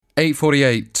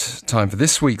8:48, time for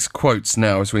this week's quotes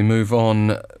now as we move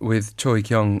on with Choi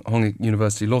Kyung, Hong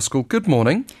University Law School. Good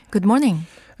morning. Good morning.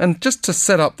 And just to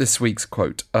set up this week's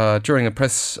quote, during a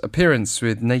press appearance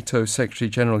with NATO Secretary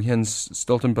General Jens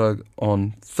Stoltenberg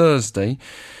on Thursday,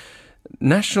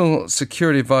 National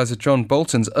Security Advisor John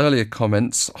Bolton's earlier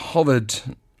comments hovered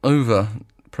over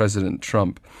President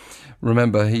Trump.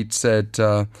 Remember, he'd said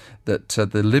that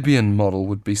the Libyan model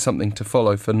would be something to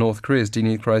follow for North Korea's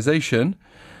denuclearization.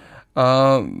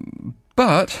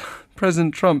 But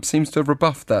President Trump seems to have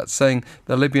rebuffed that, saying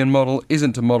the Libyan model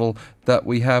isn't a model that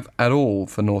we have at all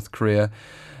for North Korea.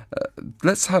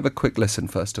 Let's have a quick listen,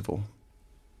 first of all.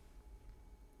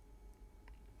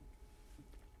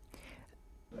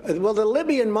 Well, the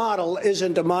Libyan model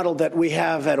isn't a model that we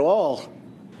have at all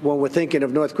when we're thinking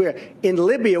of North Korea. In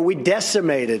Libya, we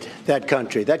decimated that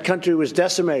country. That country was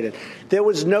decimated. There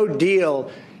was no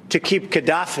deal to keep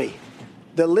Gaddafi.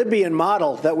 The Libyan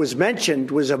model that was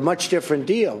mentioned was a much different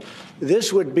deal.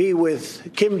 This would be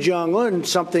with Kim Jong-un,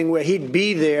 something where he'd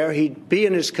be there, he'd be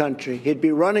in his country, he'd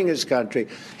be running his country.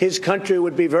 His country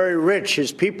would be very rich.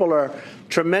 His people are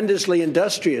tremendously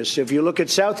industrious. If you look at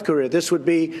South Korea, this would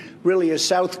be really a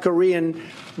South Korean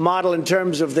model in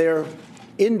terms of their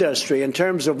industry, in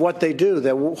terms of what they do.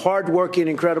 They're hardworking,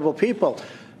 incredible people.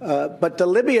 But the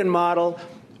Libyan model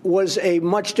was a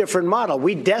much different model.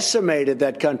 We decimated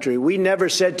that country. We never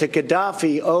said to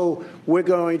Gaddafi, oh, we're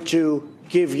going to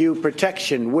give you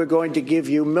protection. We're going to give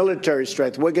you military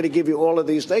strength. We're going to give you all of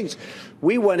these things.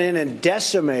 We went in and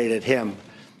decimated him.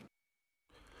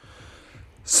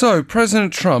 So,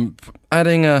 President Trump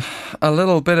adding a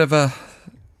little bit of a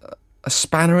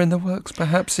spanner in the works,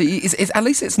 perhaps? At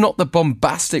least it's not the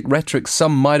bombastic rhetoric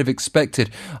some might have expected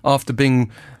after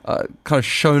being kind of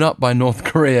shown up by North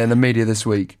Korea in the media this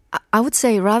week. I would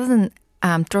say rather than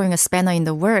throwing a spanner in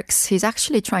the works, he's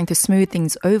actually trying to smooth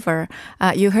things over.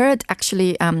 You heard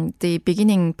actually the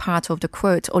beginning part of the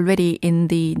quote already in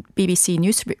the BBC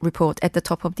News report at the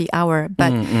top of the hour.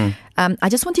 But I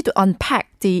just wanted to unpack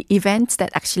the events that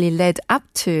actually led up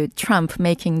to Trump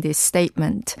making this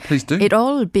statement. Please do. It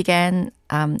all began,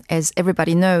 as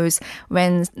everybody knows,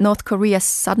 when North Korea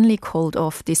suddenly called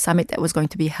off the summit that was going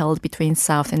to be held between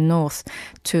South and North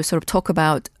to sort of talk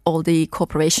about all the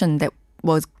cooperation that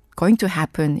was going to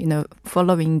happen,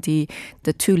 following the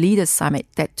two leaders summit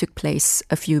that took place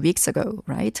a few weeks ago,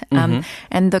 right?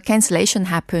 And the cancellation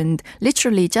happened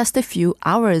literally just a few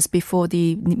hours before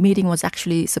the meeting was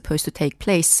actually supposed to take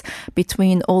place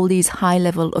between all these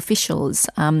high-level officials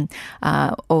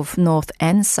of North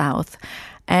and South.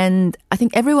 And I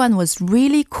think everyone was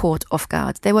really caught off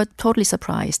guard. They were totally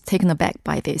surprised, taken aback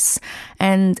by this.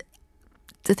 And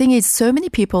the thing is, so many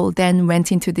people then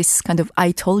went into this kind of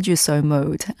I told you so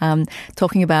mode,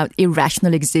 talking about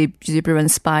irrational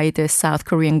exuberance by the South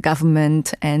Korean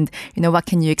government and, what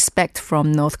can you expect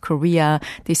from North Korea?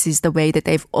 This is the way that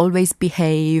they've always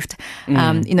behaved.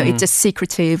 It's a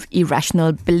secretive,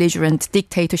 irrational, belligerent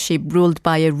dictatorship ruled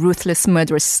by a ruthless,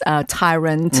 murderous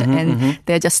tyrant, and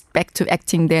they're just back to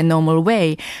acting their normal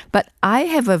way. But I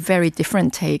have a very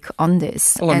different take on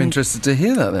this. Well, I'm interested to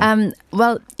hear that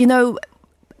then.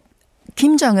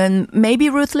 Kim Jong-un may be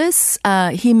ruthless,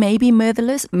 he may be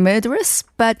murderous,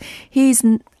 but he's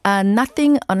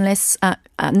nothing unless,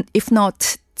 if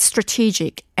not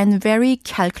strategic and very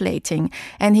calculating.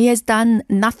 And he has done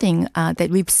nothing that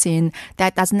we've seen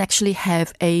that doesn't actually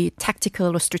have a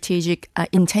tactical or strategic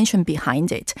intention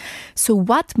behind it. So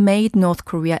what made North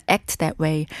Korea act that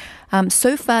way?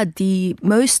 So far, the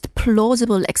most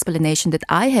plausible explanation that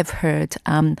I have heard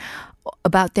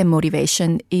about their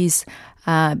motivation is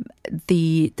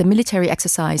the military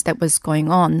exercise that was going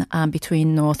on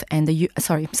between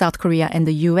South Korea and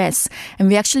the U.S. And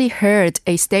we actually heard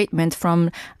a statement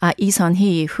from Lee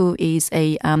Sun-hee, who is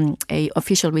a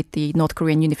official with the North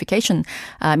Korean Unification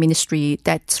Ministry,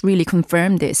 that's really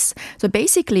confirmed this. So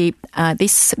basically,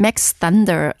 this Max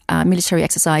Thunder military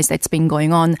exercise that's been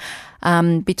going on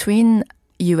between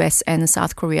U.S. and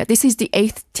South Korea. This is the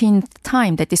 18th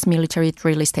time that this military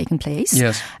drill is taking place.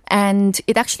 Yes. And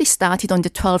it actually started on the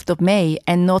 12th of May,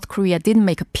 and North Korea didn't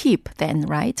make a peep then,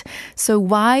 right? So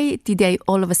why did they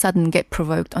all of a sudden get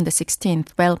provoked on the 16th?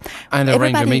 Well, and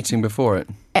arrange a meeting before it.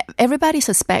 Everybody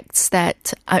suspects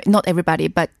that, not everybody,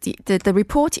 but the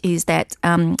report is that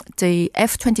the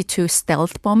F-22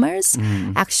 stealth bombers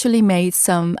actually made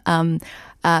some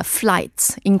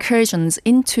flights, incursions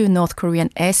into North Korean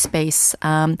airspace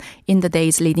in the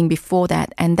days leading before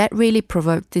that. And that really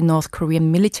provoked the North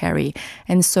Korean military.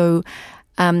 And so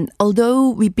although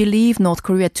we believe North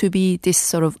Korea to be this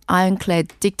sort of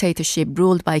ironclad dictatorship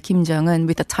ruled by Kim Jong-un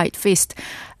with a tight fist,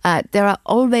 there are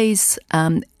always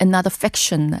another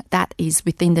faction that is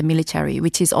within the military,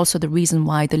 which is also the reason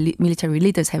why the military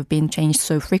leaders have been changed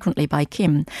so frequently by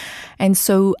Kim. And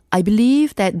so I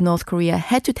believe that North Korea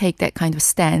had to take that kind of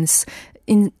stance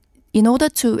in order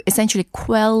to essentially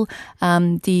quell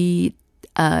the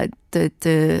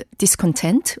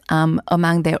discontent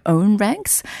among their own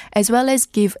ranks, as well as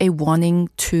give a warning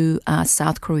to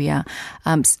South Korea.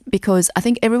 Because I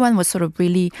think everyone was sort of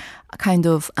really kind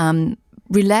of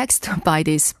relaxed by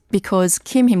this, because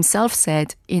Kim himself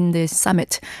said in the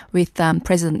summit with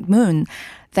President Moon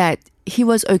that he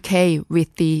was okay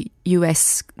with the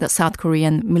South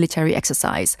Korean military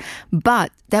exercise.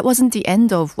 But that wasn't the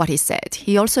end of what he said.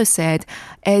 He also said,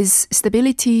 as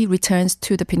stability returns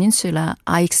to the peninsula,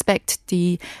 I expect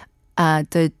the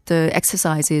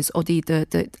exercises or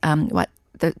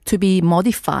to be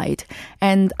modified.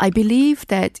 And I believe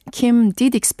that Kim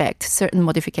did expect certain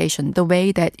modification, the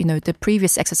way that, the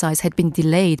previous exercise had been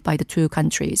delayed by the two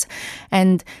countries.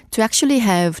 And to actually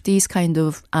have these kind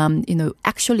of,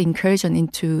 actual incursion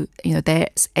into, their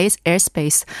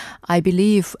airspace, I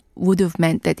believe would have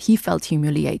meant that he felt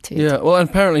humiliated. Yeah, well,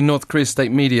 apparently North Korea's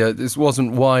state media, this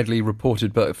wasn't widely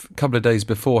reported, but a couple of days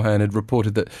beforehand had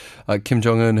reported that Kim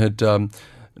Jong-un had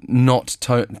not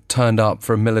turned up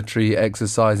for a military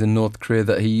exercise in North Korea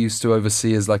that he used to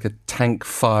oversee as like a tank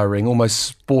firing, almost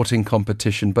sporting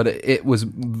competition, but it was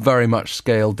very much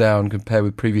scaled down compared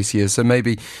with previous years. So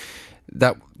maybe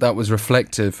that was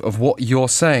reflective of what you're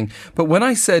saying. But when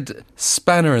I said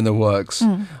spanner in the works,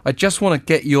 I just want to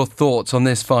get your thoughts on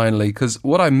this finally, because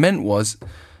what I meant was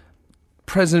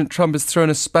President Trump has thrown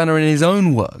a spanner in his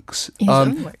own works.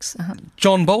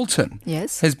 John Bolton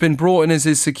has been brought in as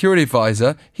his security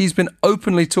advisor. He's been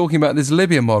openly talking about this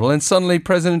Libya model, and suddenly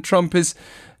President Trump is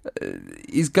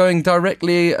going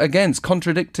directly against,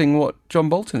 contradicting what John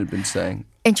Bolton had been saying.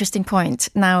 Interesting point.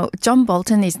 Now, John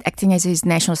Bolton is acting as his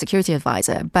national security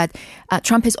advisor, but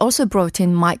Trump has also brought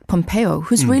in Mike Pompeo,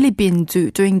 who's really been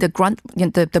doing the brunt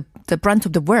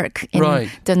of the work in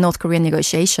the North Korean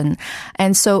negotiation.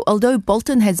 And so, although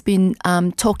Bolton has been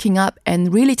talking up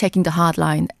and really taking the hard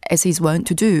line, as he's wont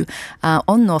to do,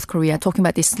 on North Korea, talking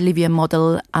about this Libya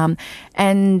model,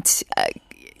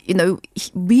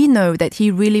 we know that he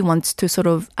really wants to sort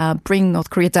of bring North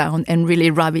Korea down and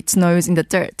really rub its nose in the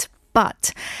dirt.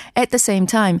 But at the same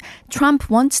time, Trump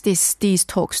wants these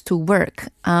talks to work.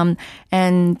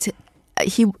 And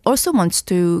he also wants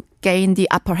to gain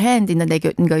the upper hand in the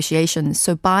negotiations.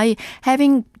 So by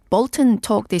having Bolton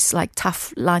talk this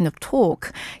tough line of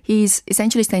talk, he's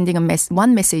essentially sending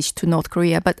one message to North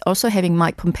Korea, but also having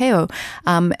Mike Pompeo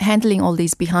handling all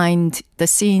these behind the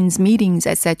scenes meetings,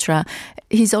 etc.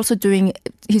 He's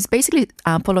basically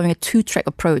following a two-track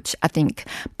approach, I think.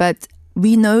 But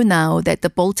we know now that the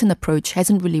Bolton approach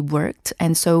hasn't really worked.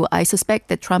 And so I suspect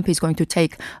that Trump is going to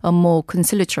take a more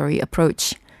conciliatory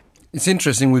approach. It's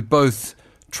interesting with both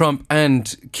Trump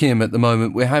and Kim at the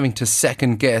moment, we're having to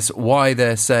second guess why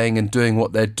they're saying and doing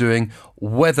what they're doing,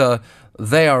 whether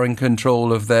they are in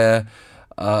control of their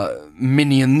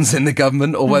minions in the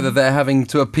government or whether they're having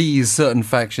to appease certain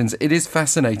factions. It is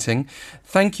fascinating.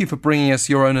 Thank you for bringing us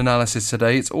your own analysis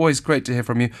today. It's always great to hear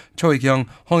from you. Cho Ik-young,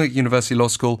 Hongik University Law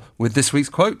School, with this week's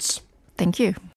quotes. Thank you.